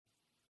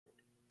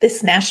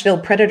This Nashville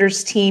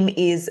Predators team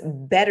is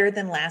better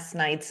than last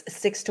night's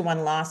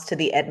 6-1 loss to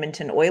the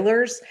Edmonton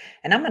Oilers,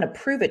 and I'm going to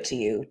prove it to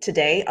you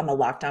today on the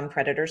Locked On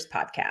Predators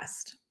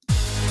podcast.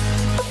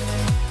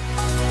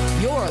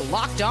 Your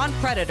Locked On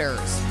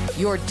Predators,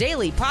 your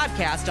daily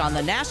podcast on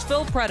the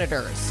Nashville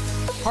Predators.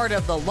 Part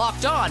of the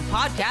Locked On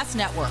Podcast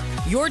Network,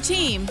 your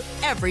team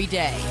every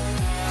day.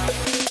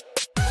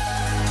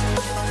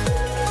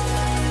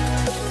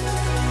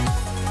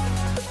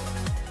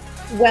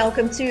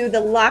 Welcome to the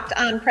Locked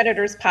On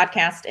Predators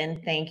podcast,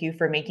 and thank you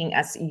for making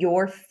us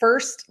your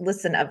first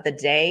listen of the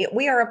day.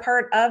 We are a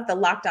part of the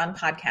Locked On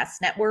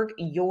Podcast Network,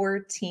 your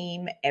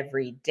team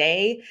every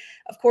day.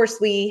 Of course,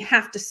 we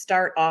have to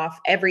start off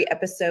every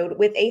episode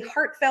with a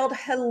heartfelt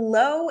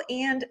hello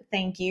and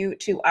thank you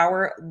to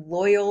our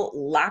loyal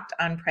Locked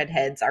On Pred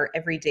heads, our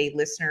everyday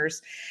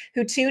listeners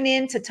who tune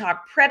in to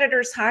talk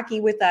Predators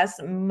hockey with us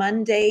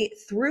Monday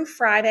through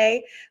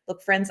Friday.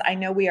 Look, friends, I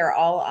know we are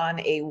all on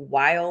a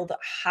wild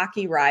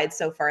hockey ride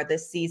so far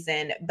this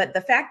season, but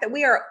the fact that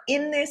we are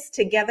in this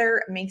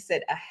together makes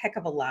it a heck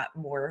of a lot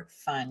more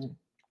fun.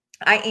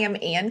 I am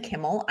Ann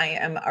Kimmel. I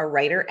am a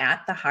writer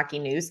at The Hockey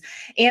News,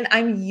 and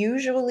I'm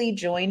usually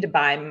joined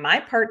by my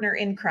partner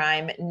in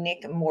crime,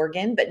 Nick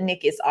Morgan, but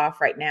Nick is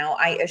off right now.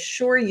 I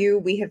assure you,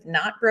 we have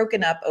not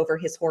broken up over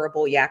his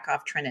horrible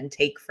Yakov Trenin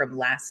take from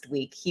last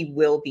week. He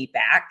will be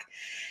back.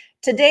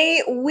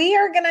 Today, we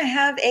are going to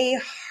have a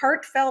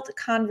heartfelt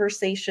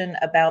conversation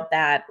about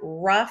that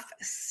rough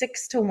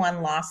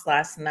 6-1 loss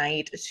last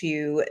night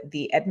to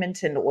the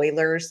Edmonton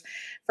Oilers.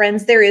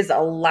 Friends, there is a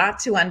lot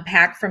to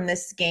unpack from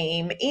this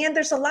game, and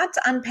there's a lot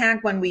to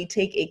unpack when we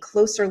take a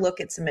closer look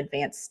at some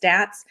advanced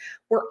stats.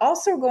 We're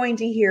also going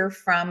to hear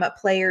from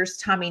players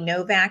Tommy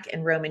Novak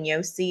and Roman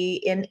Josi,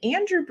 and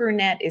Andrew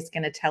Brunette is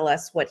going to tell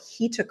us what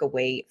he took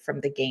away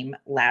from the game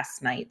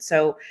last night.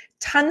 So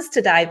tons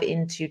to dive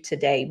into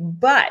today.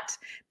 But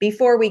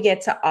before we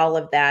get to all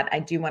of that, I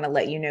do want to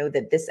let you know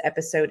that this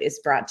episode is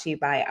brought to you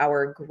by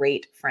our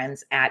great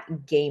friends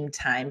at Game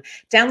Time.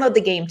 Download the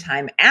Game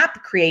Time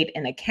app, create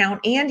an account,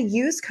 and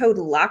use code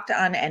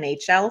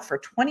LOCKEDONNHL for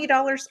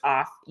 $20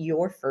 off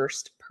your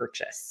first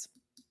purchase.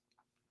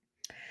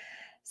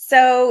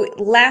 So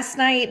last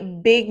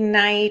night, big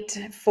night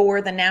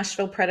for the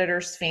Nashville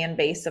Predators fan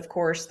base. Of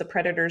course, the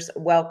Predators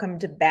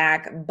welcomed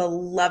back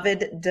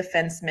beloved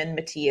defenseman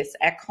Mattias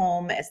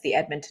Ekholm as the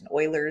Edmonton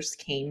Oilers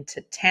came to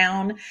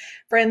town.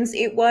 Friends,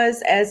 it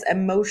was as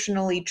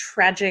emotionally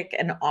tragic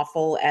and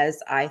awful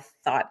as I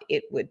thought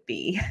it would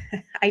be.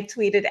 I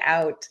tweeted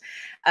out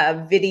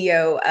a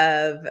video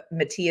of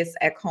Mattias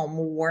Ekholm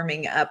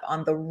warming up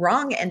on the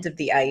wrong end of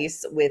the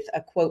ice with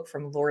a quote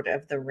from Lord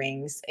of the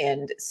Rings,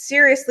 and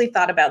seriously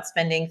thought about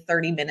spending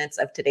 30 minutes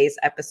of today's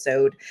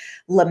episode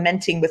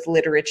lamenting with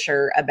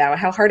literature about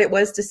how hard it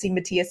was to see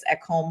Mattias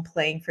Ekholm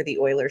playing for the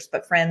Oilers.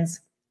 But friends,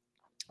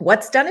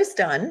 what's done is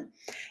done,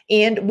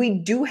 and we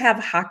do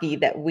have hockey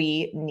that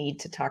we need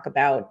to talk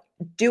about.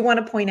 Do want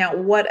to point out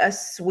what a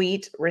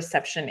sweet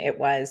reception it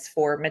was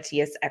for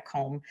Mattias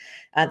Ekholm.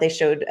 They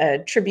showed a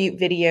tribute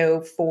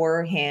video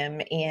for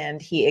him,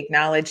 and he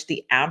acknowledged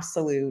the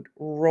absolute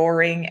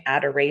roaring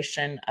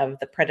adoration of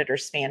the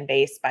Predators fan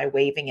base by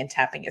waving and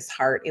tapping his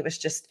heart. It was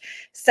just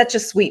such a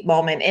sweet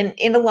moment. And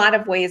in a lot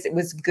of ways, it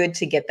was good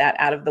to get that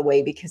out of the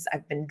way because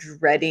I've been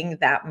dreading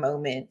that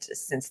moment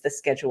since the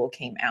schedule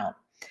came out.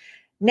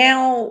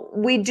 Now,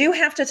 we do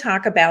have to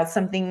talk about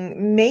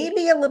something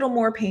maybe a little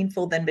more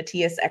painful than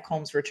Mattias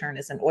Ekholm's return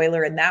as an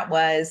Oiler, and that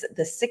was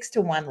the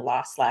 6-1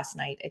 loss last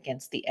night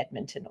against the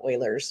Edmonton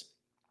Oilers.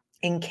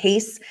 In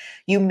case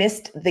you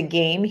missed the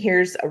game,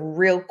 here's a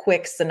real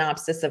quick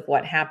synopsis of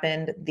what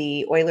happened.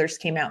 The Oilers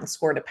came out and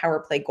scored a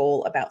power play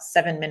goal about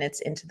 7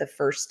 minutes into the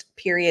first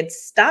period.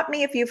 Stop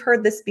me if you've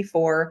heard this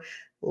before.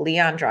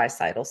 Leon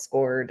Draisaitl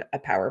scored a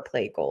power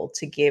play goal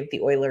to give the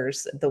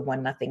Oilers the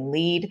 1-0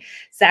 lead.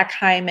 Zach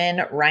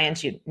Hyman, Ryan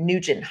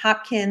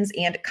Nugent-Hopkins,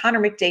 and Connor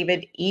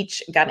McDavid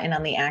each got in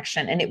on the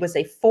action, and it was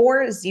a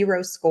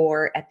 4-0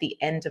 score at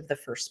the end of the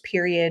first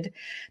period.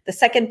 The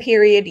second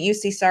period,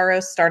 UC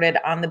Saros started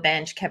on the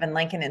bench. Kevin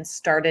Lankinen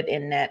started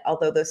in net,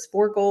 although those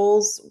 4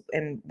 goals,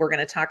 and we're going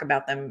to talk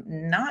about them,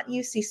 not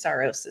UC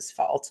Saros'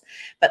 fault,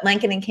 but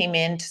Lankinen came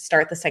in to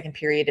start the second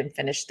period and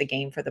finished the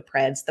game for the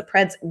Preds. The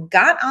Preds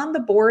got on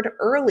the board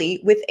early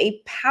with a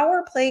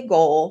power play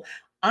goal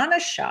on a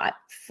shot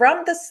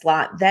from the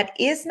slot that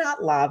is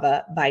not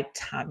lava by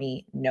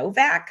Tommy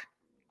Novak.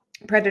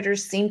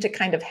 Predators seem to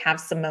kind of have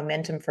some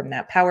momentum from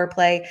that power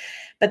play.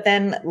 But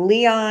then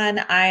Leon,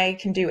 I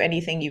can do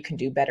anything you can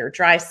do better.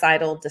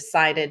 Draisaitl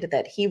decided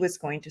that he was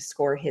going to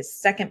score his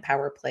second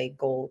power play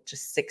goal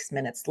just 6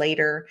 minutes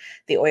later.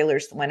 The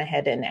Oilers went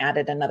ahead and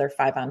added another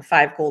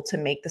 5-on-5 goal to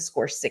make the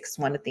score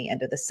 6-1 at the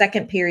end of the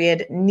second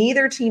period.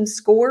 Neither team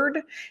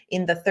scored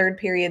in the third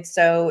period.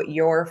 So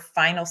your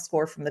final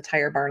score from the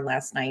Tire Barn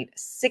last night,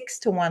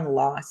 6-1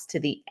 loss to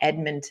the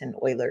Edmonton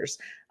Oilers.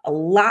 A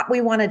lot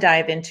we want to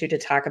dive into to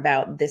talk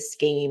about this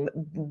game,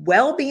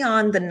 well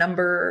beyond the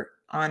number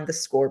on the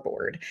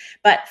scoreboard.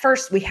 But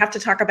first, we have to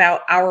talk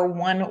about our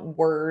one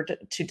word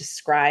to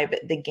describe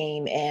the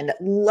game, and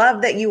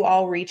love that you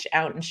all reach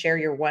out and share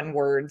your one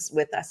words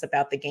with us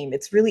about the game.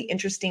 It's really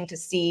interesting to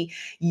see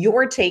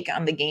your take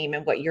on the game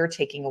and what you're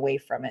taking away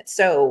from it.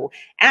 So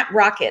at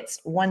Rockets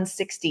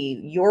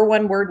 160, your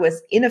one word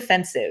was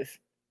inoffensive.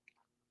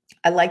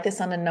 I like this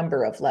on a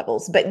number of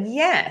levels, but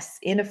yes,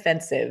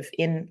 inoffensive,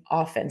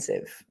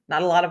 inoffensive.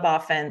 Not a lot of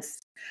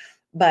offense,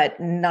 but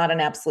not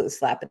an absolute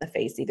slap in the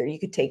face either. You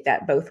could take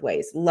that both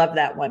ways. Love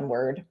that one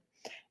word.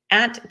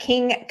 At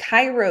King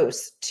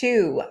Kairos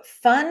 2,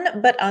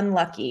 fun but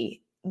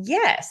unlucky.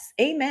 Yes,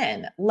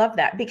 amen. Love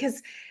that,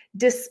 because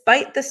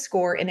despite the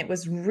score, and it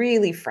was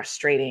really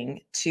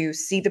frustrating to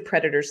see the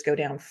Predators go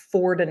down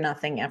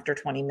 4-0 after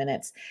 20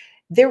 minutes,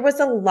 there was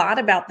a lot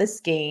about this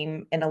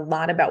game and a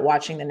lot about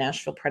watching the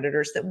Nashville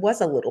Predators that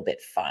was a little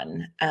bit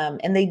fun.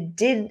 And they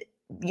did,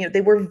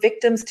 they were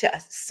victims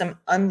to some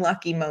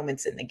unlucky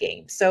moments in the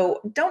game. So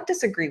don't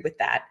disagree with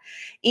that.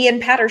 Ian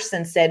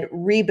Patterson said,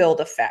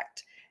 rebuild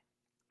effect.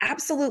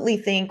 Absolutely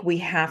think we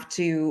have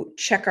to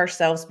check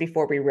ourselves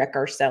before we wreck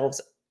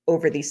ourselves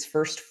over these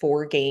first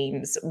 4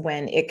 games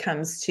when it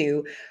comes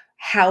to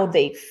how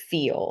they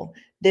feel.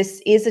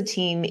 This is a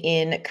team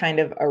in kind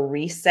of a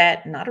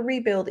reset, not a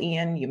rebuild,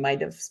 Ian. You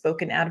might have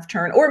spoken out of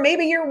turn, or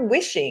maybe you're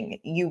wishing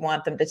you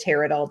want them to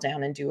tear it all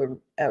down and do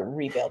a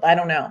rebuild. I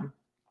don't know.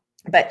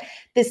 But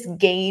this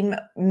game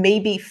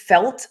maybe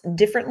felt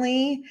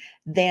differently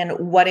than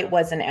what it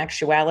was in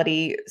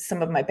actuality.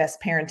 Some of my best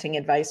parenting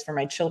advice for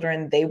my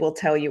children, they will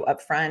tell you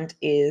up front,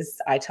 is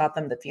I taught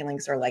them that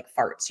feelings are like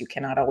farts. You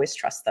cannot always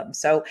trust them.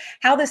 So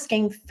how this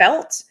game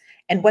felt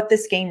and what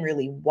this game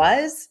really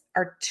was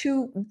are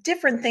 2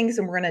 different things,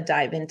 and we're going to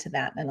dive into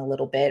that in a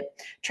little bit.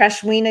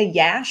 Trashwina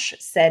Yash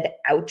said,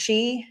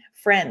 ouchie.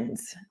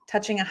 Friends,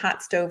 touching a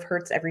hot stove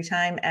hurts every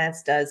time,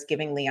 as does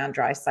giving Leon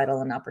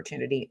Draisaitl an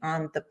opportunity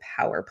on the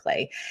power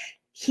play.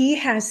 He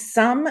has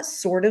some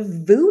sort of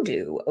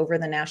voodoo over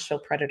the Nashville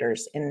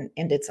Predators, and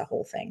it's a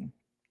whole thing.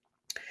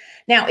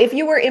 Now, if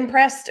you were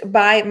impressed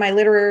by my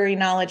literary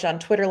knowledge on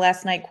Twitter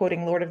last night,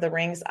 quoting Lord of the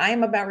Rings, I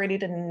am about ready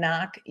to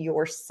knock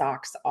your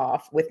socks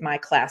off with my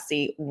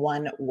classy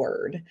one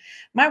word.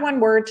 My one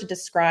word to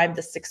describe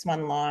the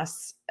 6-1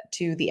 loss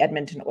to the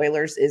Edmonton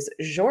Oilers is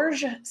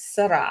Georges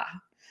Seurat.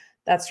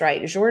 That's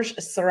right.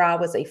 Georges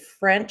Seurat was a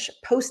French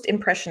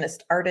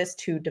post-impressionist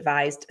artist who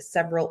devised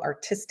several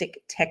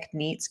artistic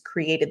techniques,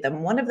 created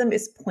them. One of them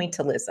is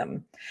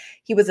pointillism.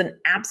 He was an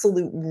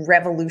absolute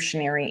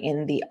revolutionary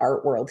in the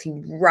art world.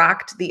 He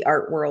rocked the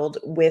art world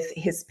with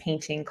his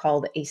painting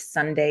called A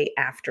Sunday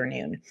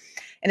Afternoon.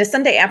 And A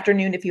Sunday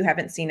Afternoon, if you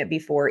haven't seen it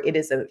before, it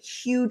is a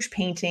huge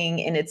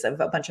painting, and it's of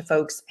a bunch of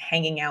folks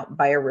hanging out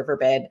by a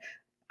riverbed,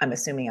 I'm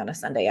assuming on a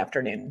Sunday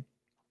afternoon.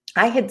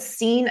 I had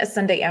seen A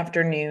Sunday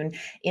Afternoon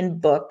in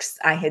books.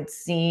 I had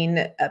seen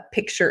a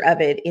picture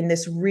of it in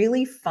this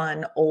really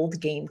fun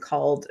old game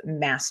called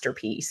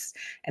Masterpiece.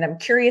 And I'm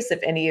curious if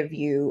any of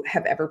you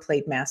have ever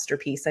played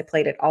Masterpiece. I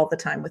played it all the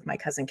time with my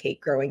cousin Kate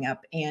growing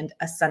up, and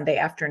A Sunday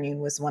Afternoon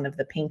was one of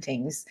the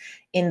paintings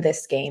in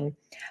this game.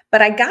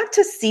 But I got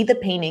to see the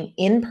painting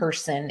in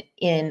person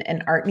in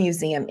an art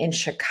museum in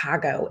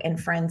Chicago.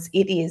 And friends,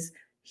 it is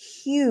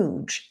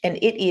huge and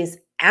it is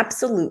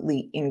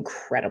absolutely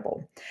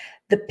incredible.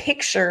 The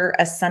picture,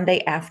 A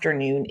Sunday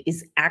Afternoon,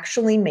 is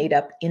actually made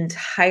up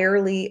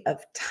entirely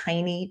of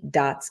tiny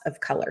dots of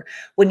color.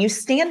 When you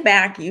stand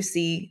back, you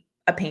see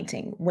a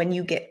painting. When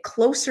you get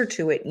closer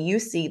to it, you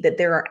see that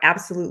there are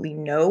absolutely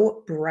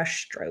no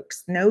brush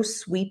strokes, no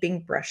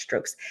sweeping brush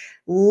strokes.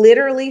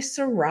 Literally,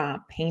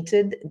 Seurat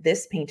painted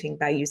this painting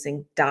by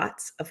using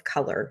dots of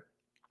color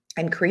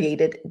and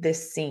created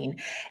this scene.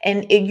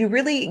 And you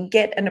really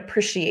get an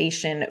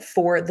appreciation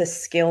for the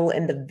skill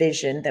and the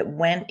vision that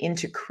went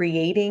into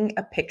creating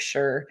a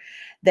picture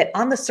that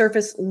on the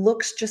surface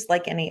looks just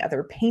like any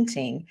other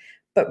painting.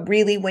 But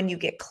really, when you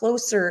get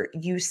closer,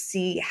 you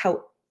see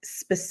how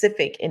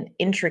specific and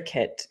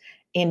intricate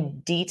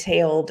and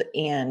detailed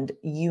and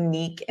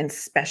unique and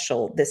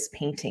special this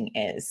painting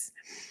is.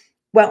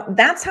 Well,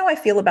 that's how I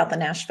feel about the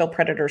Nashville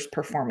Predators'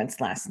 performance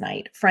last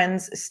night.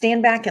 Friends,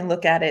 stand back and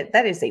look at it.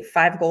 That is a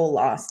 5-goal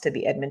loss to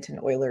the Edmonton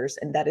Oilers,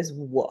 and that is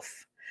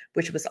woof,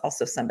 which was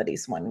also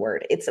somebody's one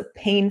word. It's a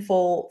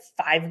painful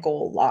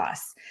 5-goal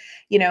loss,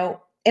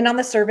 and on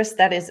the surface,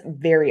 that is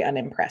very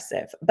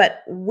unimpressive.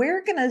 But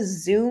we're going to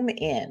zoom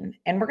in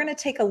and we're going to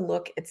take a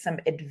look at some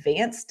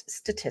advanced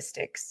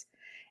statistics.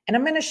 And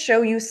I'm going to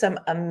show you some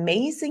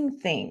amazing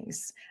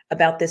things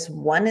about this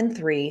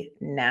 1-3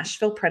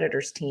 Nashville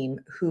Predators team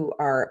who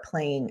are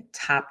playing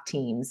top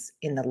teams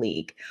in the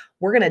league.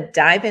 We're going to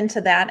dive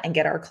into that and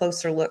get our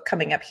closer look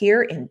coming up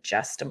here in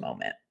just a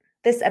moment.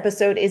 This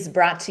episode is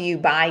brought to you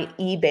by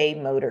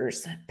eBay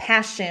Motors.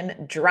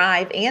 Passion,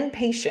 drive, and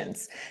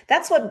patience.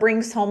 That's what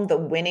brings home the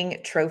winning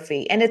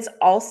trophy. And it's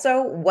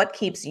also what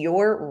keeps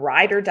your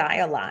ride or die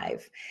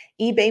alive.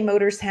 eBay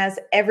Motors has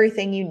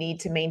everything you need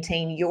to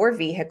maintain your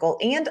vehicle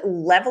and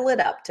level it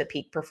up to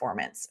peak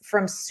performance.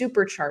 From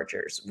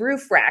superchargers,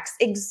 roof racks,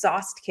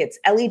 exhaust kits,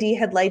 LED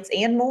headlights,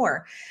 and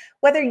more.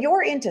 Whether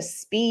you're into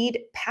speed,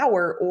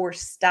 power, or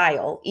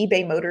style,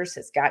 eBay Motors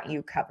has got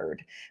you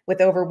covered. With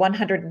over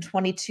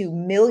 122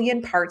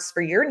 million parts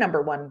for your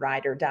number one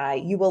ride or die,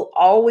 you will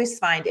always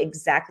find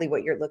exactly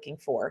what you're looking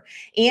for.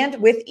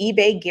 And with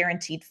eBay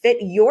Guaranteed Fit,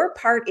 your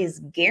part is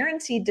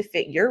guaranteed to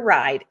fit your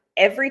ride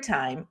every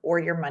time or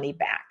your money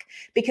back.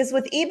 Because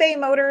with eBay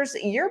Motors,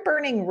 you're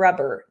burning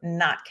rubber,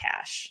 not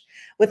cash.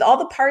 With all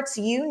the parts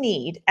you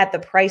need at the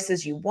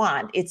prices you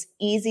want, it's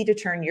easy to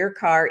turn your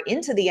car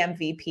into the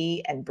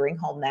MVP and bring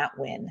home that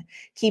win.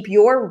 Keep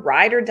your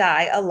ride or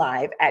die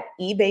alive at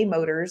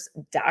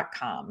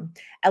ebaymotors.com.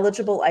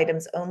 Eligible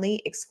items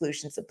only,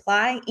 exclusions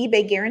apply.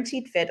 eBay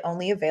Guaranteed Fit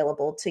only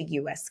available to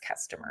U.S.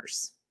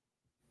 customers.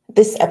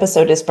 This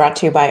episode is brought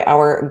to you by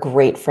our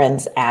great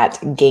friends at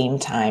Game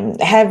Time.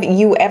 Have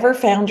you ever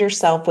found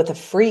yourself with a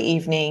free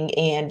evening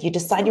and you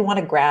decide you want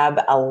to grab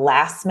a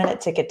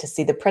last-minute ticket to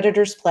see the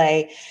Predators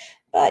play,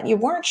 but you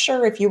weren't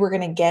sure if you were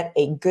going to get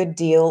a good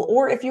deal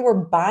or if you were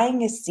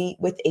buying a seat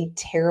with a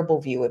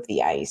terrible view of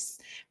the ice?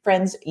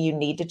 Friends, you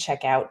need to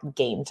check out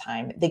Game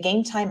Time. The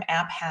Game Time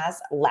app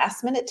has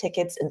last-minute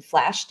tickets and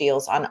flash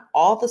deals on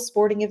all the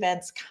sporting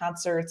events,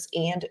 concerts,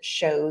 and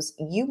shows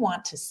you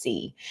want to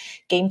see.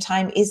 Game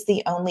Time is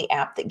the only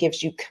app that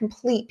gives you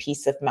complete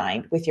peace of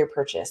mind with your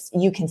purchase.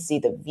 You can see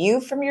the view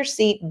from your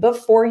seat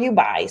before you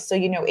buy, so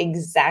you know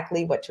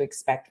exactly what to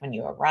expect when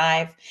you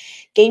arrive.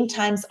 Game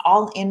Time's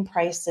all-in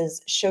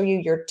prices show you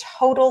your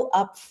total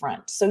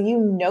upfront, so you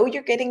know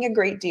you're getting a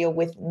great deal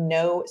with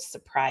no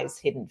surprise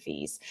hidden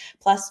fees.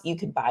 Plus, you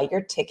can buy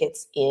your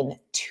tickets in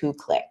 2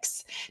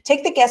 clicks.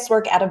 Take the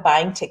guesswork out of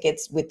buying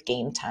tickets with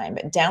Game Time.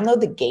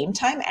 Download the Game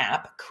Time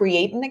app,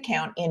 create an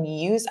account, and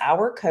use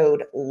our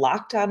code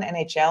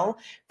LOCKEDONNHL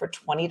for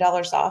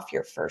 $20 off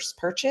your first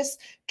purchase.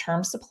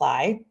 Terms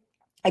apply.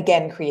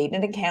 Again, create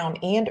an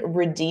account and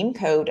redeem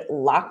code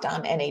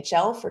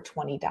LOCKEDONNHL for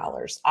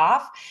 $20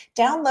 off.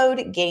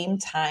 Download Game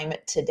Time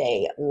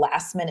today.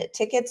 Last minute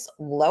tickets,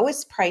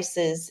 lowest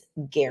prices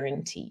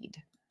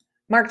guaranteed.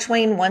 Mark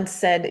Twain once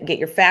said, "Get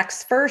your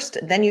facts first,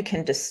 then you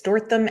can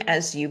distort them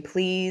as you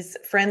please."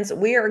 Friends,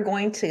 we are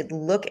going to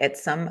look at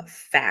some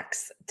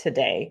facts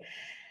today.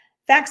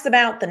 Facts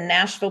about the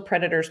Nashville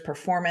Predators'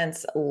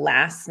 performance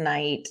last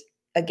night.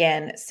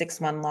 Again,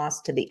 6-1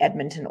 loss to the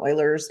Edmonton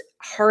Oilers.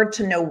 Hard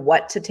to know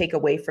what to take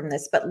away from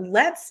this, but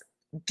let's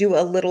do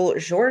a little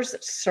Georges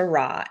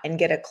Seurat and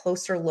get a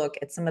closer look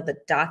at some of the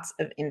dots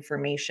of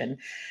information,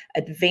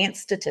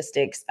 advanced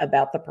statistics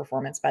about the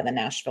performance by the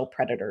Nashville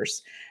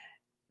Predators.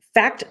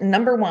 Fact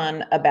number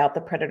one about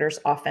the Predators'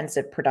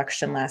 offensive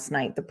production last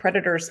night. The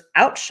Predators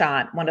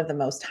outshot one of the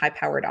most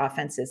high-powered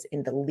offenses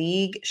in the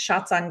league.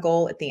 Shots on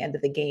goal at the end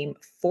of the game,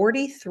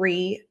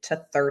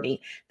 43-30.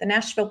 The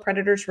Nashville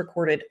Predators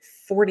recorded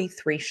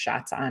 43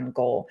 shots on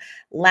goal.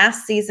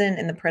 Last season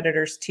in the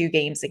Predators' 2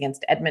 games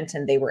against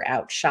Edmonton, they were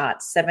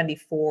outshot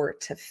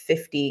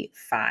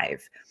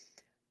 74-55.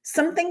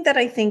 Something that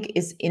I think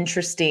is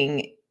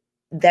interesting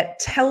that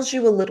tells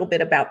you a little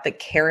bit about the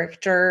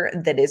character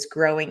that is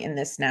growing in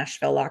this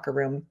Nashville locker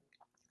room.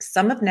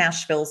 Some of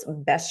Nashville's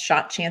best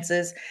shot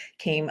chances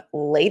came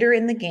later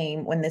in the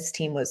game when this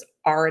team was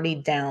already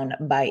down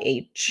by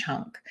a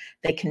chunk.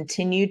 They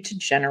continued to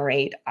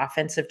generate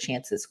offensive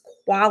chances,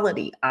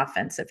 quality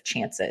offensive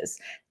chances.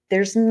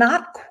 There's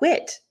not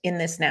quit in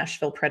this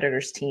Nashville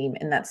Predators team,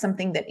 and that's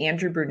something that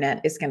Andrew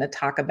Brunette is going to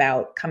talk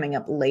about coming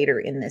up later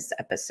in this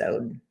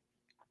episode.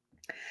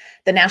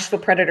 The Nashville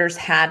Predators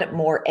had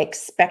more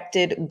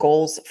expected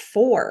goals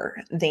for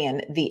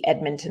than the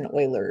Edmonton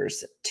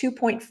Oilers.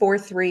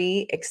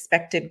 2.43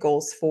 expected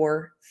goals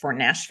for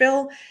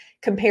Nashville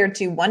compared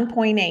to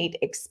 1.8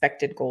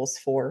 expected goals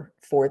for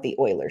the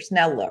Oilers.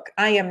 Now, look,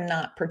 I am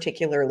not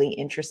particularly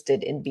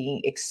interested in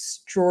being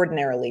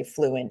extraordinarily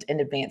fluent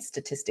in advanced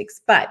statistics,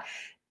 but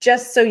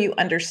just so you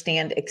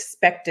understand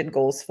expected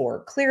goals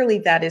for, clearly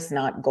that is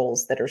not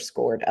goals that are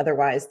scored.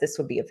 Otherwise, this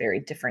would be a very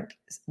different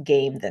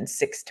game than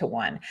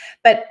 6-1.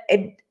 But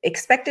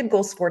expected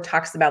goals for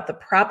talks about the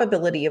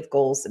probability of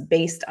goals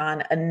based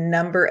on a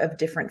number of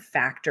different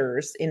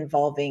factors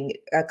involving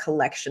a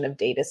collection of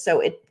data. So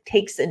it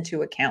takes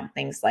into account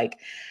things like,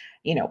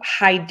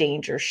 high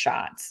danger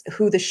shots,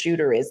 who the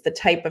shooter is, the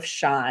type of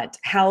shot,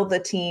 how the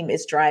team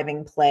is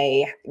driving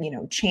play,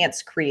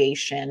 chance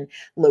creation,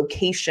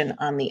 location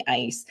on the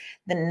ice.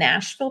 The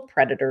Nashville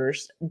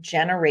Predators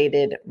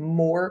generated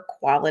more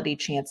quality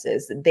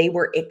chances. They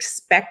were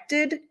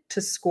expected to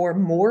score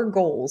more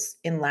goals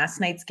in last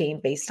night's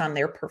game based on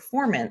their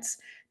performance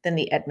than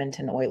the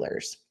Edmonton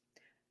Oilers.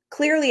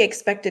 Clearly,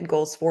 expected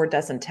goals for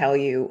doesn't tell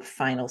you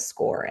final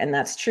score, and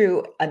that's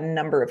true a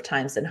number of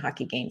times in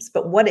hockey games.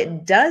 But what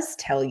it does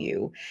tell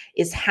you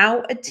is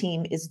how a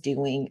team is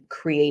doing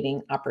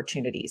creating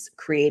opportunities,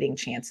 creating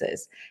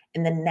chances.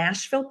 And the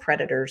Nashville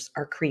Predators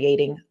are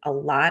creating a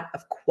lot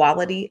of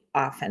quality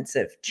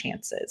offensive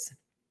chances.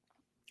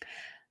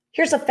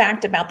 Here's a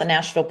fact about the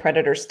Nashville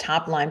Predators'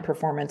 top line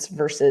performance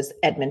versus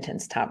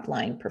Edmonton's top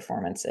line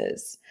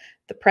performances.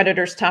 The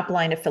Predators' top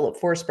line of Philip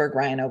Forsberg,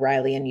 Ryan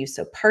O'Reilly, and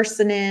Juuso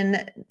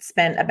Parssinen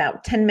spent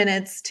about 10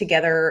 minutes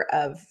together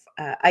of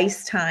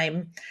ice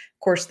time.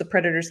 Of course, the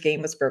Predators'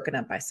 game was broken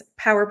up by some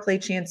power play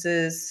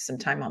chances, some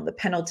time on the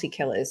penalty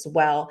kill as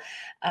well.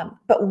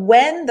 But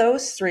when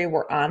those three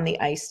were on the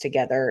ice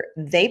together,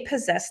 they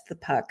possessed the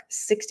puck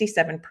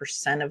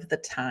 67% of the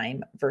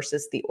time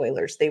versus the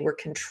Oilers. They were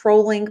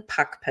controlling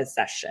puck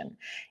possession,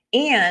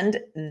 and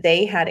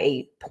they had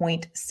a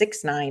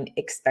 0.69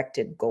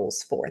 expected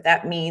goals for.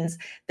 That means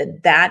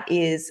that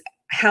is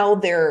how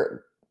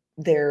their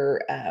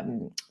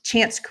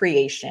chance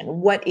creation,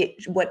 what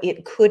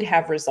it could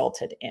have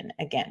resulted in.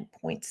 Again,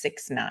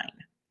 0.69.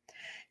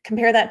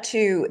 Compare that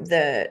to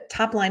the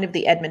top line of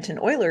the Edmonton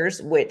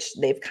Oilers, which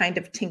they've kind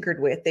of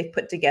tinkered with. They've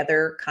put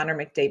together Connor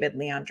McDavid,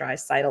 Leon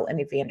Draisaitl, and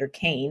Evander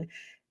Kane,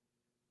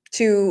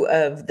 two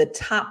of the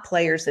top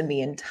players in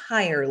the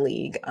entire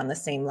league on the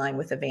same line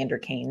with Evander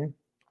Kane.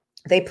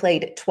 They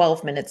played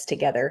 12 minutes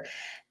together.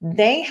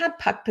 They had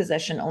puck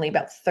possession only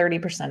about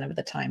 30% of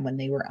the time when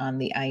they were on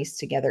the ice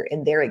together,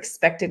 and their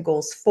expected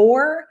goals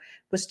for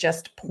was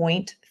just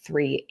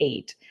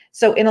 0.38.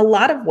 So in a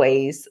lot of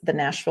ways, the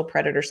Nashville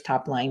Predators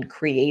top line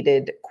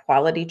created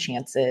quality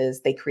chances.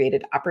 They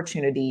created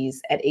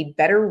opportunities at a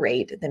better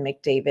rate than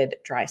McDavid,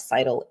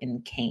 Draisaitl,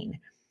 and Kane.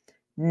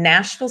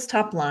 Nashville's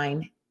top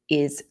line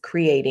is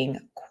creating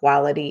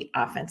quality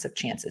offensive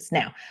chances.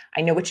 Now,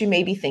 I know what you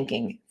may be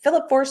thinking.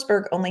 Philip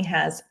Forsberg only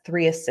has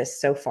 3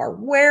 assists so far.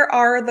 Where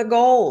are the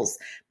goals?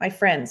 My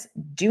friends,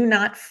 do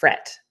not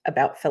fret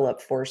about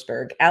Philip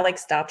Forsberg.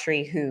 Alex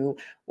Daughtry, who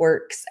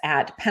works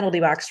at Penalty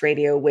Box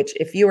Radio, which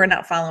if you are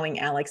not following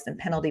Alex and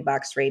Penalty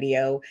Box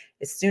Radio,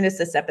 as soon as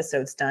this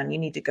episode's done, you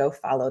need to go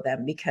follow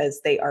them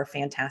because they are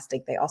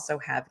fantastic. They also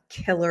have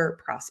killer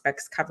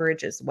prospects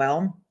coverage as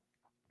well.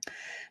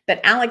 But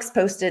Alex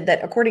posted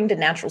that according to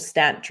Natural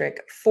Stat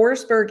Trick,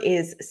 Forsberg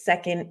is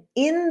second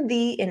in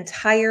the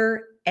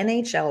entire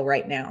NHL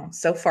right now,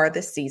 so far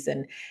this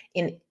season,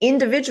 in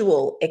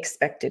individual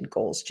expected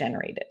goals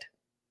generated.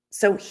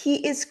 So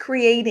he is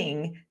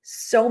creating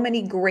so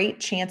many great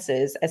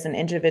chances as an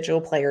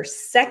individual player,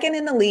 second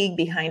in the league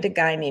behind a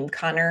guy named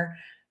Connor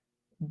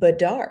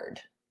Bedard.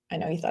 I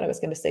know you thought I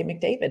was going to say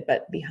McDavid,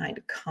 but behind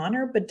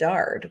Connor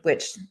Bedard,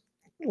 which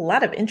a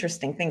lot of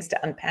interesting things to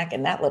unpack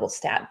in that little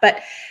stat.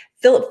 But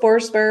Philip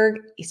Forsberg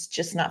is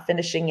just not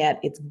finishing yet.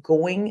 It's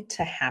going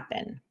to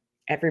happen.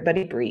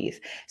 Everybody breathe.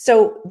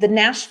 So the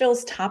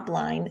Nashville's top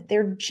line,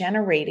 they're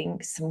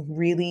generating some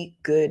really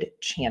good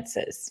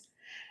chances.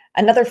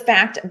 Another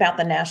fact about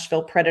the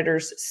Nashville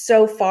Predators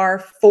so far,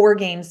 4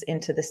 games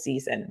into the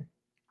season,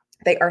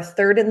 they are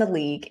third in the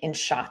league in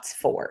shots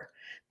for.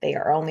 They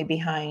are only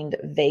behind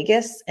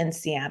Vegas and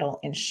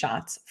Seattle in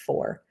shots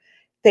for.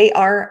 They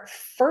are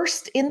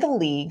first in the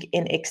league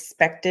in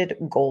expected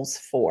goals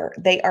for.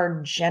 They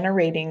are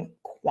generating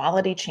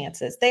quality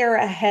chances. They are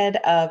ahead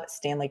of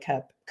Stanley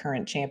Cup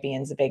current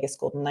champions, the Vegas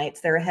Golden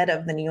Knights. They're ahead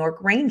of the New York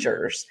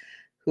Rangers,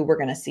 who we're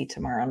going to see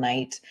tomorrow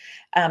night.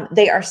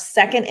 They are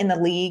second in the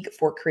league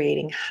for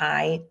creating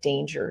high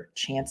danger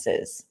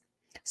chances.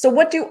 So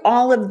what do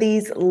all of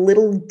these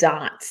little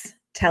dots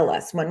tell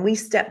us when we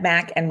step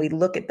back and we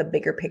look at the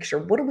bigger picture?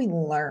 What do we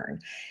learn?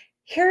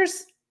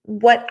 Here's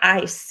what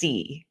I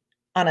see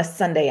on a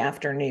Sunday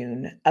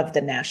afternoon of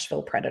the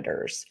Nashville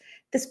Predators.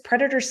 This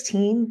Predators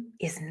team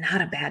is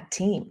not a bad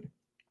team.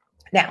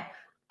 Now,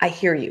 I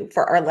hear you.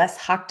 For our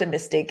less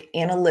optimistic,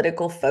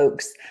 analytical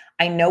folks,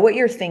 I know what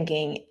you're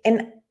thinking.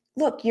 And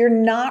look, you're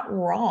not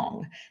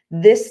wrong.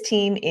 This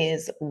team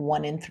is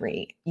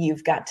 1-3.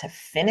 You've got to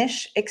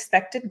finish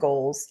expected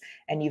goals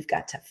and you've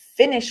got to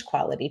finish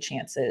quality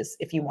chances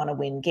if you want to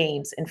win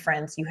games. And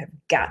friends, you have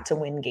got to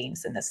win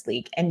games in this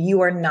league. And you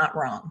are not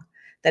wrong.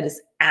 That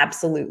is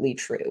absolutely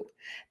true.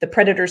 The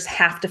Predators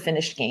have to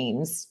finish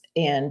games,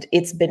 and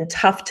it's been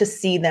tough to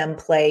see them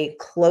play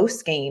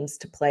close games,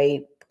 to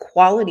play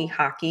quality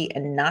hockey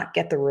and not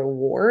get the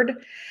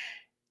reward.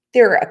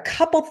 There are a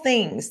couple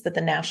things that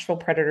the Nashville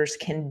Predators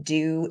can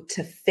do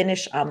to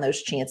finish on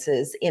those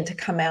chances and to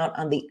come out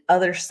on the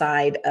other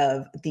side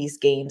of these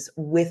games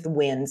with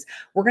wins.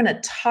 We're going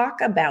to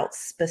talk about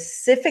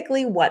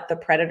specifically what the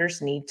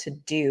Predators need to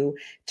do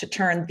to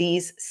turn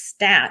these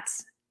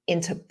stats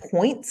into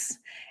points.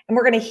 And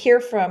we're going to hear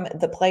from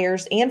the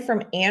players and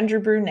from Andrew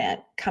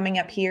Brunette coming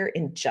up here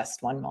in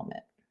just one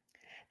moment.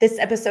 This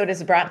episode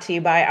is brought to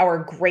you by our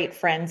great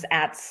friends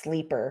at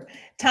Sleeper.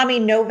 Tommy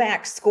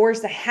Novak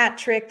scores a hat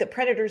trick. The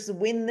Predators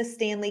win the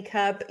Stanley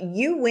Cup.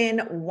 You win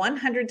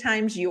 100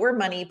 times your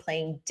money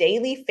playing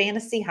daily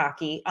fantasy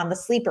hockey on the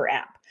Sleeper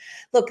app.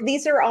 Look,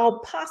 these are all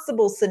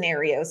possible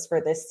scenarios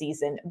for this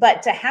season,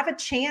 but to have a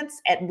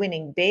chance at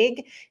winning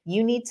big,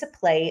 you need to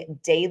play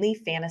daily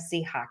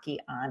fantasy hockey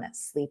on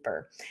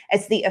Sleeper.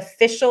 As the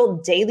official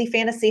daily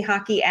fantasy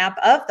hockey app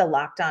of the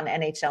Locked On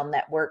NHL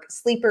Network,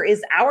 Sleeper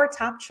is our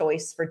top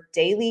choice for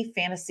daily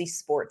fantasy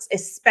sports,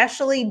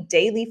 especially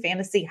daily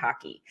fantasy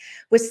hockey.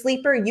 With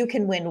Sleeper, you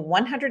can win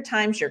 100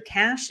 times your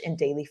cash in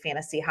daily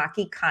fantasy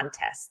hockey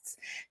contests.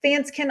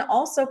 Fans can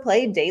also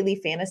play daily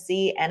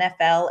fantasy,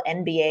 NFL,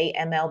 NBA,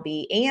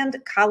 MLB, and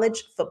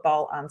college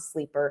football on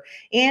Sleeper.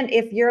 And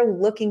if you're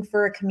looking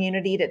for a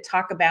community to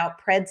talk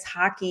about Preds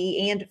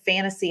hockey and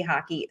fantasy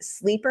hockey,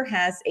 Sleeper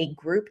has a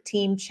group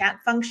team chat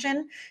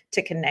function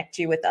to connect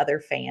you with other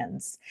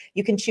fans.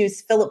 You can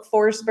choose Philip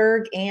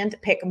Forsberg and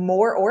pick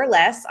more or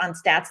less on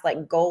stats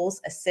like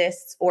goals,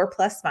 assists, or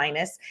plus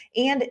minus,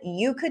 and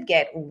you could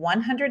get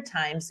 100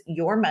 times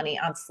your money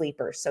on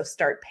Sleeper. So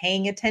start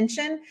paying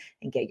attention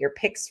and get your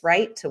picks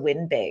right to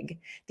win big.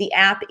 The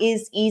app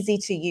is easy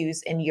to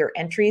use and your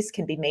entries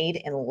can be made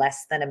in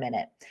less than a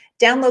minute.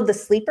 Download the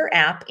Sleeper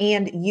app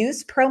and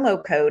use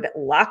promo code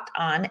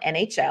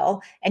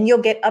LOCKEDONNHL and you'll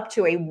get up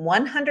to a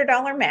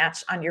 $100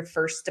 match on your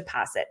first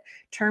deposit.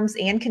 Terms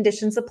and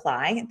conditions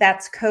apply.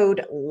 That's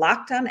code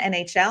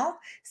LOCKEDONNHL.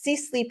 See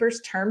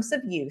Sleeper's terms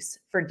of use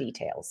for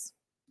details.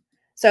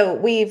 So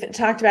we've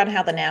talked about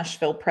how the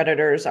Nashville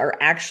Predators are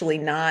actually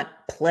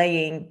not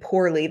playing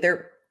poorly.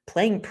 They're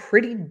playing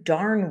pretty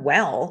darn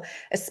well,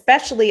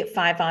 especially at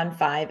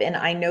 5-on-5. And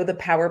I know the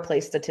power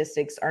play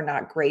statistics are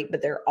not great,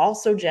 but they're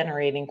also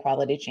generating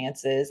quality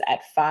chances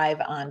at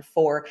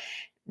 5-on-4.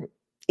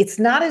 It's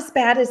not as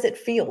bad as it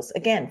feels.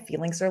 Again,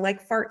 feelings are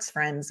like farts,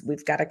 friends.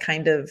 We've got to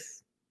kind of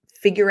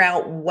figure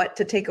out what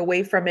to take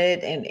away from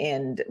it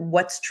and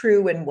what's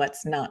true and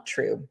what's not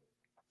true.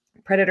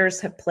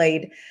 Predators have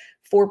played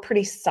 4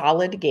 pretty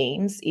solid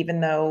games,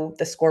 even though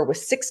the score was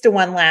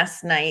 6-1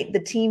 last night. The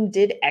team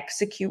did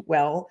execute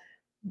well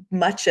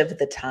much of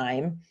the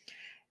time.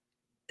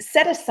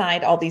 Set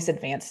aside all these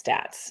advanced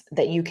stats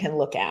that you can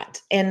look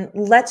at, and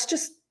let's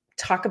just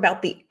talk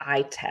about the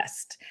eye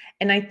test.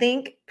 And I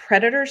think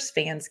Predators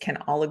fans can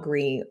all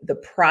agree the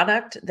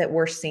product that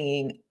we're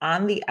seeing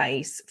on the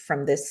ice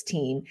from this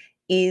team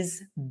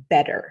is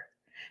better.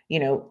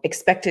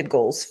 Expected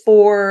goals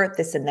for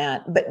this and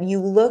that. But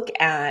you look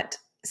at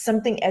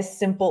something as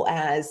simple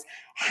as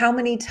how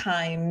many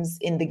times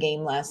in the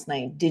game last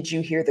night did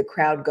you hear the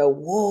crowd go,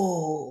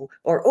 whoa,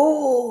 or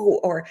oh,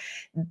 or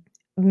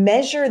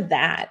measure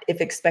that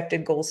if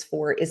expected goals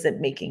for isn't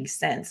making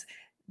sense.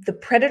 The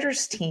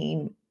Predators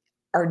team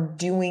are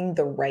doing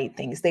the right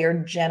things. They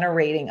are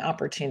generating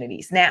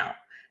opportunities. Now,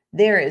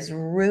 there is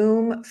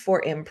room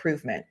for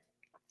improvement.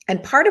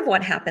 And part of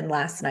what happened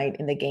last night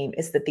in the game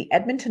is that the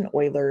Edmonton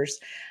Oilers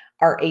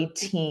are a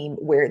team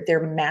where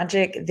their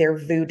magic, their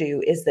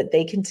voodoo is that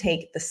they can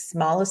take the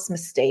smallest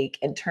mistake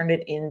and turn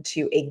it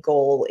into a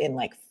goal in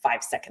like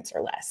 5 seconds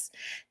or less.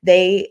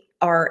 They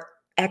are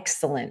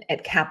excellent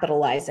at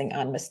capitalizing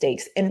on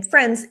mistakes. And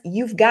friends,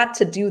 you've got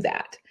to do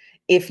that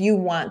if you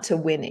want to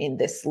win in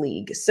this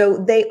league. So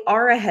they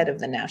are ahead of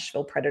the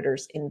Nashville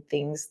Predators in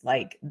things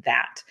like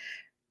that.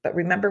 But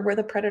remember where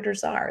the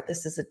Predators are.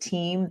 This is a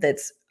team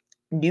that's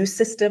new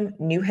system,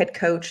 new head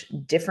coach,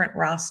 different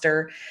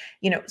roster.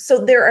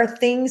 So there are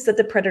things that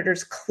the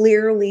Predators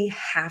clearly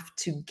have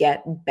to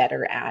get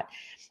better at.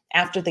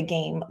 After the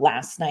game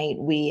last night,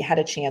 we had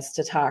a chance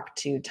to talk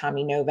to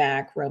Tommy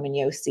Novak, Roman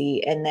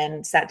Josi, and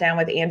then sat down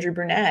with Andrew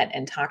Brunette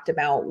and talked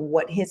about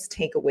what his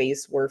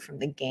takeaways were from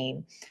the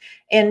game.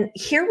 And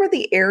here were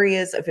the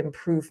areas of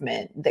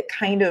improvement that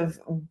kind of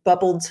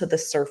bubbled to the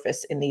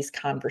surface in these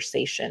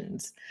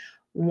conversations.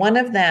 One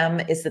of them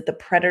is that the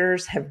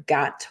Predators have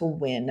got to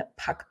win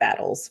puck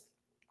battles.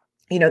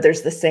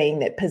 There's the saying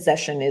that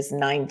possession is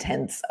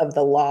 9/10 of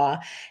the law.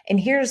 And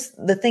here's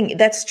the thing,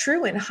 that's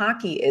true in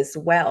hockey as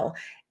well.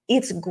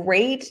 It's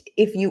great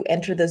if you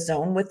enter the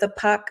zone with the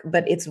puck,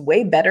 but it's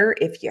way better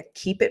if you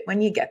keep it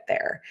when you get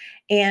there.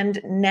 And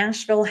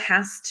Nashville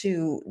has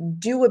to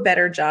do a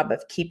better job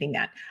of keeping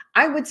that.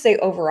 I would say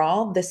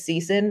overall this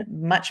season,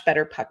 much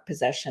better puck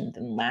possession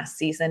than last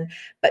season,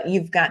 but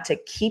you've got to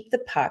keep the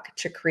puck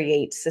to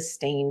create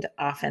sustained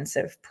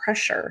offensive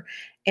pressure.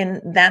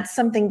 And that's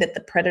something that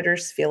the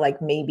Predators feel like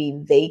maybe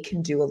they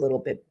can do a little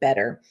bit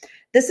better.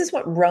 This is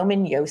what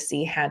Roman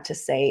Josi had to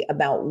say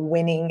about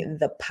winning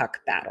the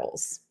puck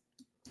battles.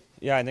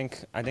 Yeah, I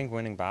think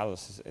winning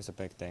battles is a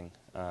big thing.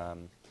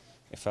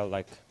 It felt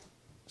like,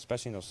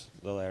 especially in those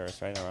little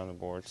areas right around the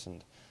boards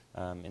and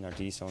in our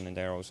D zone, in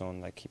their O zone,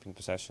 like keeping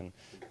possession,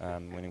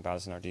 winning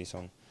battles in our D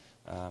zone,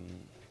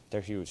 they're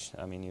huge.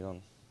 I mean, you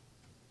don't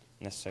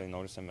necessarily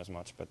notice them as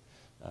much, but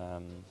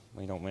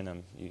when you don't win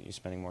them, you're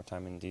spending more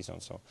time in D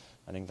zone. So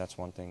I think that's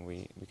one thing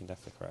we can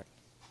definitely correct.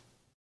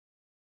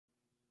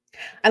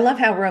 I love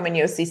how Roman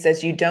Yossi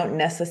says you don't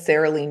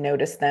necessarily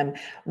notice them.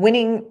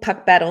 Winning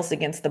puck battles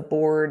against the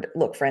board.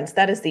 Look, friends,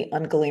 that is the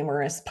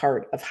unglamorous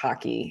part of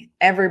hockey.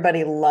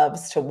 Everybody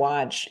loves to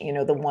watch,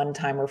 the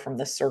one-timer from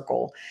the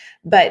circle.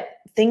 But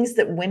things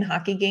that win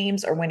hockey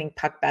games are winning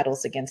puck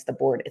battles against the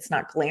board. It's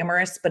not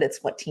glamorous, but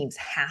it's what teams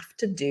have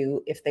to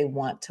do if they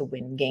want to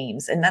win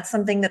games. And that's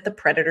something that the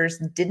Predators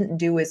didn't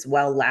do as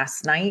well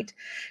last night,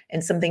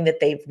 and something that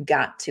they've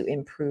got to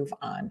improve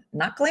on.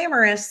 Not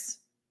glamorous,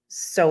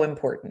 so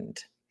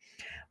important.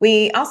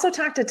 We also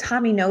talked to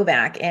Tommy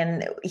Novak,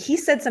 and he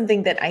said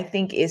something that I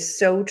think is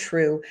so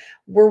true.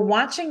 We're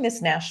watching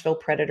this Nashville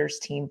Predators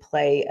team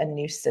play a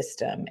new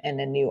system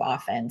and a new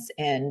offense,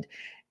 and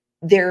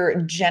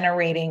they're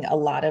generating a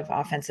lot of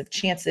offensive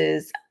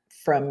chances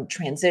from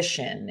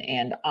transition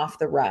and off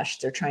the rush.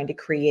 They're trying to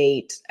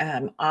create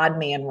odd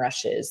man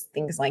rushes,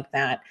 things like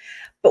that.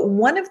 But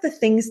one of the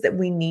things that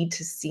we need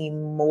to see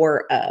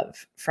more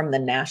of from the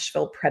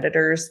Nashville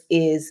Predators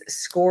is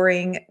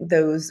scoring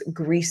those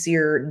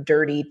greasier,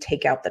 dirty,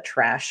 take out the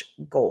trash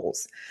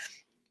goals.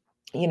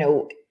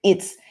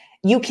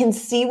 You can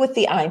see with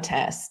the eye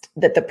test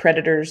that the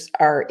Predators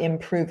are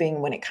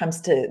improving when it comes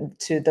to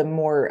the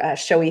more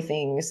showy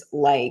things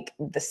like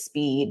the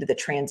speed, the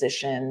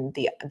transition,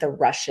 the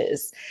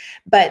rushes.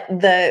 But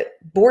the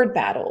board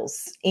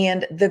battles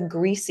and the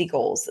greasy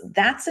goals,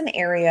 that's an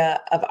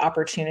area of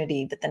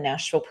opportunity that the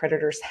Nashville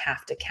Predators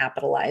have to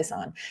capitalize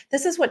on.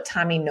 This is what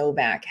Tommy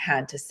Novak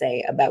had to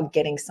say about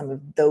getting some of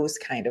those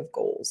kind of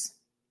goals.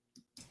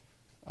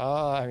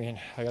 I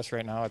guess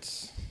right now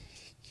it's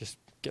just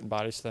getting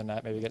bodies to the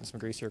net, maybe getting some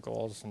greasier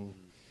goals, and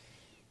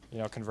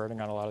converting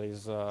on a lot of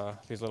these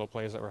little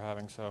plays that we're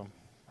having. So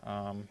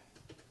I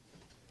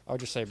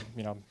would just say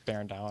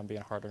bearing down,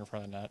 being harder in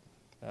front of the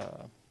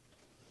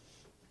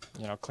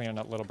net, cleaning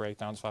up little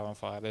breakdowns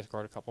 5-on-5. They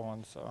scored a couple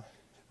ones, so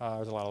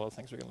there's a lot of little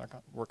things we can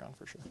work on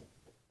for sure.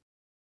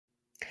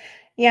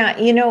 Yeah,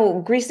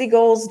 greasy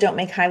goals don't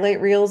make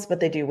highlight reels, but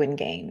they do win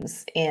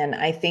games. And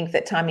I think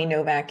that Tommy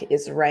Novak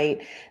is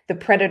right. The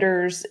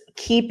Predators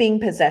keeping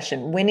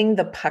possession, winning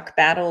the puck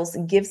battles,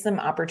 gives them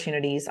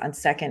opportunities on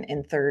second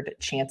and third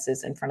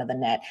chances in front of the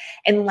net.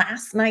 And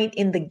last night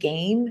in the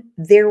game,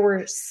 there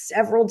were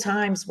several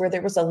times where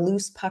there was a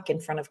loose puck in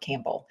front of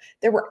Campbell.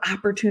 There were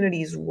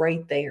opportunities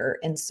right there.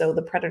 And so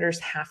the Predators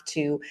have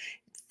to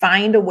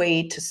find a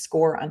way to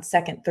score on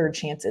second, third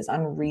chances,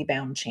 on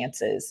rebound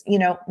chances.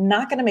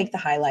 Not going to make the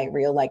highlight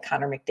reel like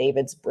Connor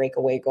McDavid's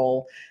breakaway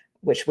goal,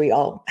 which we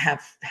all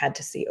have had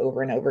to see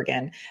over and over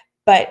again.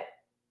 But,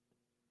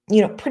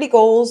 pretty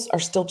goals are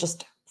still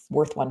just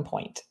worth 1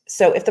 point.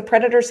 So if the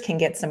Predators can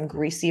get some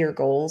greasier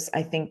goals,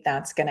 I think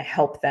that's going to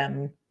help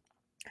them.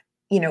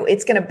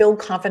 It's going to build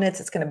confidence.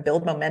 It's going to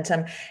build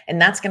momentum,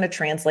 and that's going to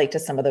translate to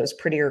some of those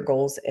prettier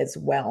goals as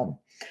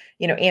well.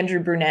 Andrew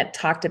Brunette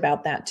talked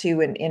about that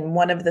too. And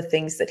one of the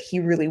things that he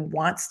really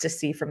wants to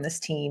see from this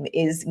team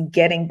is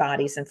getting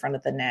bodies in front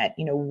of the net.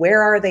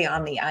 Where are they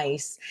on the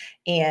ice,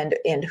 and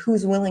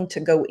who's willing to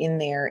go in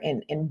there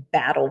and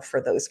battle for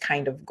those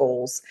kind of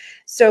goals.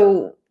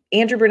 So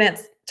Andrew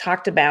Brunette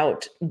talked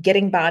about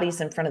getting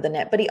bodies in front of the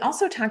net, but he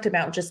also talked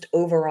about just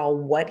overall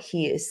what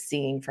he is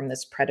seeing from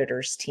this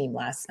Predators team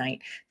last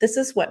night. This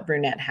is what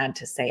Brunette had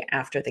to say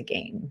after the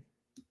game.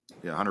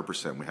 Yeah,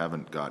 100%. We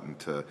haven't gotten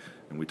to,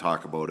 and we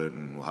talk about it,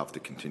 and we'll have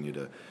to continue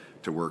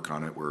to work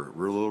on it. We're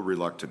a little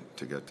reluctant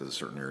to get to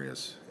certain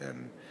areas,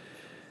 and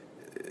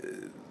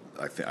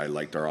I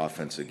liked our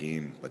offensive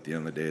game, but at the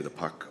end of the day, the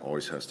puck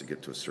always has to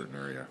get to a certain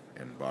area,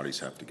 and bodies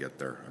have to get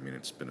there.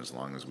 It's been as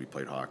long as we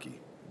played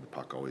hockey. The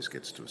puck always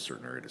gets to a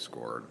certain area to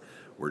score, and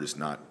we're just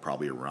not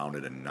probably around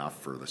it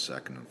enough for the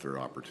second and third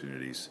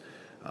opportunities.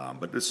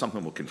 But it's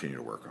something we'll continue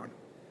to work on.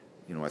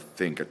 I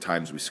think at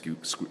times we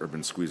have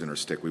been squeezing our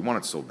stick. We want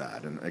it so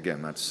bad, and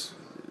again, that's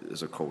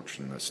as a coach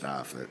and the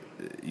staff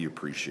that you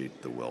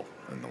appreciate the will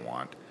and the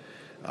want.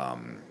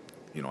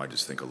 I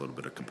just think a little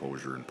bit of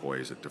composure and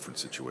poise at different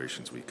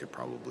situations. We could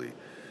probably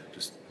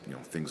just,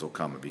 things will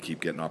come. If we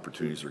keep getting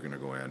opportunities, they're going to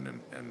go in,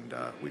 and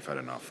we've had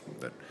enough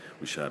that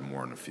we should have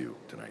more than a few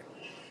tonight.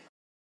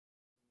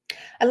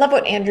 I love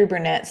what Andrew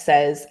Brunette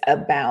says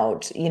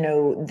about,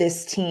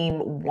 this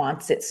team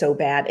wants it so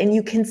bad. And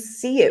you can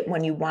see it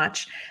when you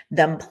watch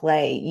them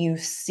play. You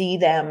see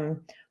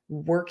them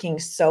working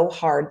so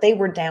hard. They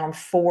were down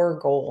 4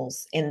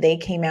 goals, and they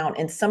came out,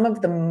 and some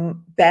of the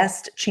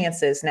best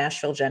chances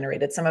Nashville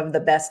generated, some of the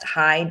best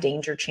high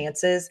danger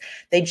chances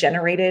they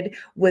generated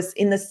was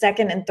in the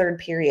second and third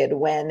period,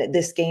 when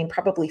this game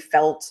probably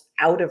felt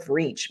out of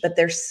reach, but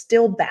they're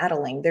still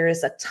battling. There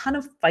is a ton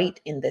of fight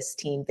in this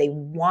team. They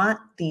want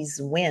these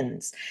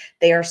wins.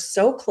 They are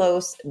so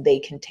close, they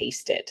can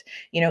taste it.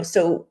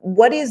 So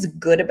what is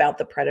good about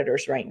the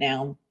Predators right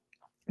now?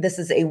 This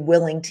is a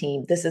willing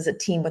team. This is a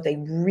team with a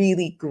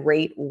really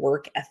great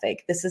work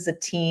ethic. This is a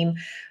team,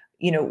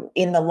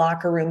 in the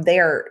locker room, they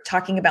are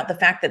talking about the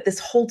fact that this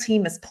whole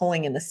team is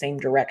pulling in the same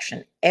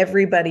direction.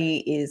 Everybody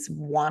is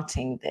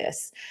wanting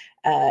this.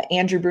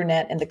 Andrew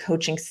Brunette and the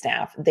coaching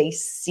staff, they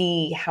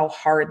see how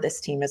hard this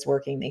team is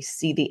working. They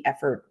see the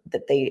effort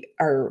that they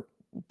are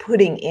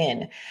putting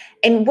in.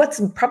 And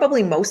what's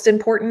probably most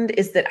important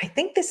is that I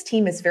think this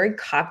team is very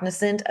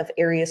cognizant of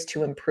areas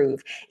to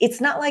improve. It's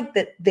not like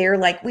that they're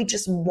like, we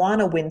just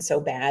want to win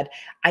so bad.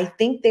 I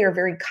think they are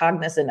very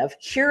cognizant of,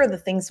 here are the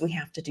things we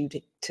have to do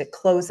to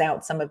close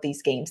out some of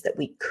these games that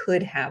we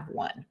could have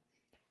won.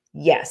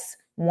 Yes,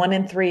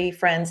 1-3,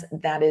 friends,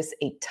 that is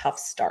a tough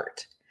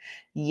start.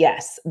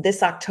 Yes,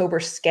 this October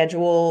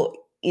schedule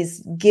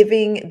is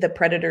giving the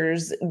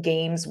Predators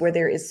games where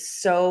there is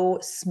so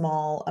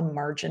small a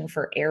margin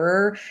for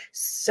error,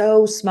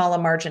 so small a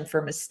margin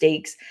for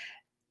mistakes.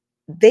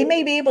 They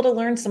may be able to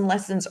learn some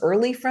lessons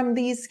early from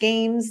these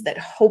games that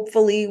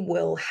hopefully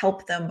will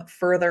help them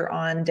further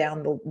on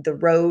down the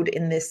road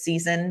in this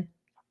season.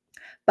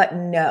 But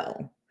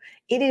no,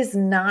 it is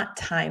not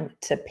time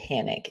to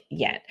panic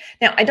yet.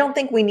 Now, I don't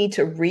think we need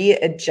to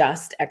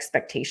readjust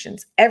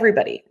expectations.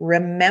 Everybody,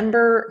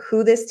 remember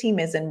who this team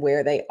is and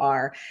where they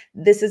are.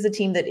 This is a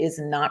team that is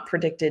not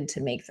predicted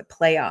to make the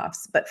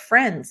playoffs. But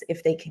friends,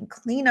 if they can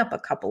clean up a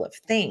couple of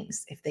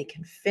things, if they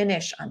can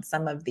finish on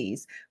some of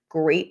these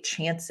great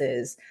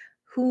chances,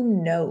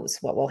 who knows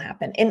what will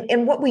happen?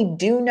 And what we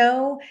do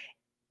know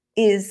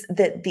is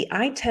that the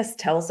eye test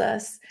tells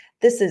us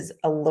this is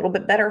a little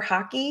bit better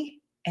hockey,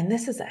 and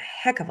this is a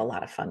heck of a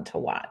lot of fun to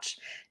watch.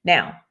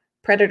 Now,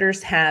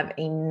 Predators have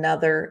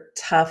another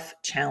tough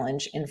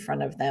challenge in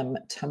front of them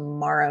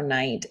tomorrow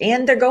night,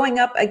 and they're going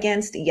up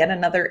against yet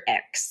another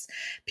ex,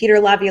 Peter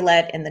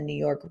Laviolette and the New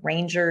York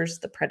Rangers.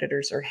 The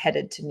Predators are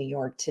headed to New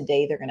York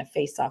today. They're going to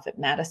face off at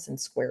Madison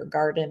Square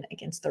Garden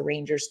against the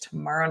Rangers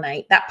tomorrow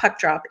night. That puck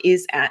drop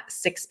is at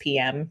 6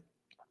 p.m.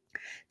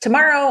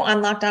 Tomorrow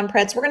on Locked On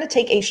Preds, we're going to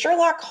take a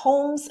Sherlock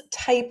Holmes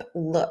type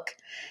look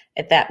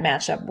at that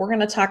matchup. We're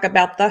going to talk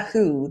about the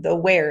who, the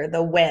where,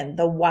 the when,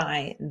 the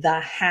why, the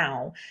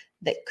how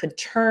that could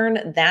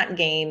turn that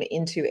game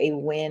into a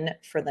win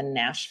for the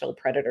Nashville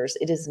Predators.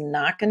 It is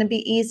not going to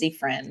be easy,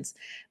 friends,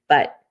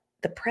 but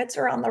the Preds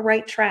are on the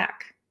right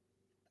track.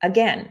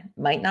 Again,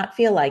 might not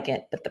feel like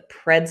it, but the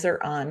Preds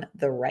are on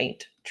the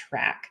right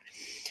track.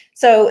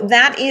 So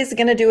that is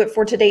going to do it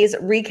for today's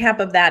recap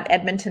of that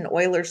Edmonton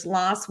Oilers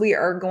loss. We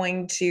are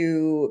going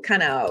to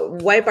kind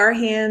of wipe our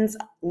hands,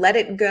 let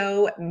it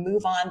go,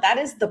 move on. That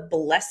is the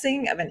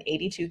blessing of an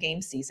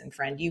 82-game season,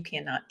 friend. You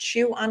cannot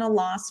chew on a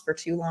loss for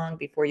too long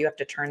before you have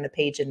to turn the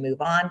page and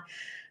move on.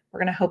 We're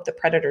going to hope the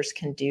Predators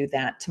can do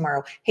that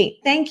tomorrow. Hey,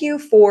 thank you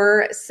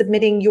for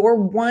submitting your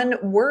one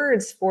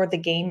words for the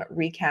game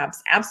recaps.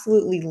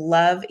 Absolutely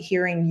love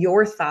hearing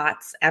your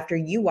thoughts after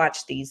you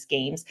watch these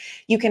games.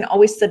 You can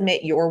always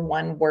submit your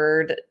one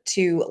word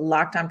to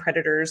Locked On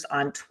Predators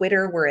on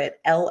Twitter. We're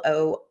at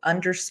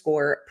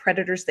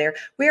LO_Predators there.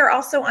 We are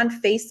also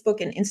on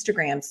Facebook and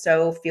Instagram,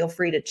 so feel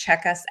free to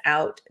check us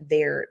out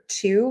there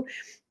too.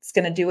 It's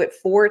going to do it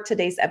for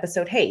today's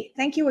episode. Hey,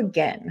 thank you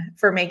again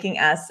for making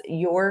us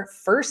your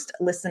first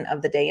listen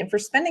of the day and for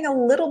spending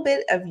a little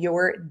bit of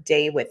your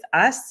day with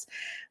us.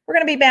 We're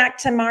going to be back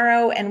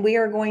tomorrow, and we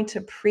are going to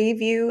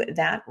preview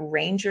that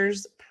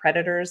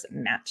Rangers-Predators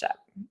matchup.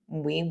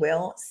 We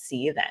will see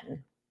you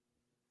then.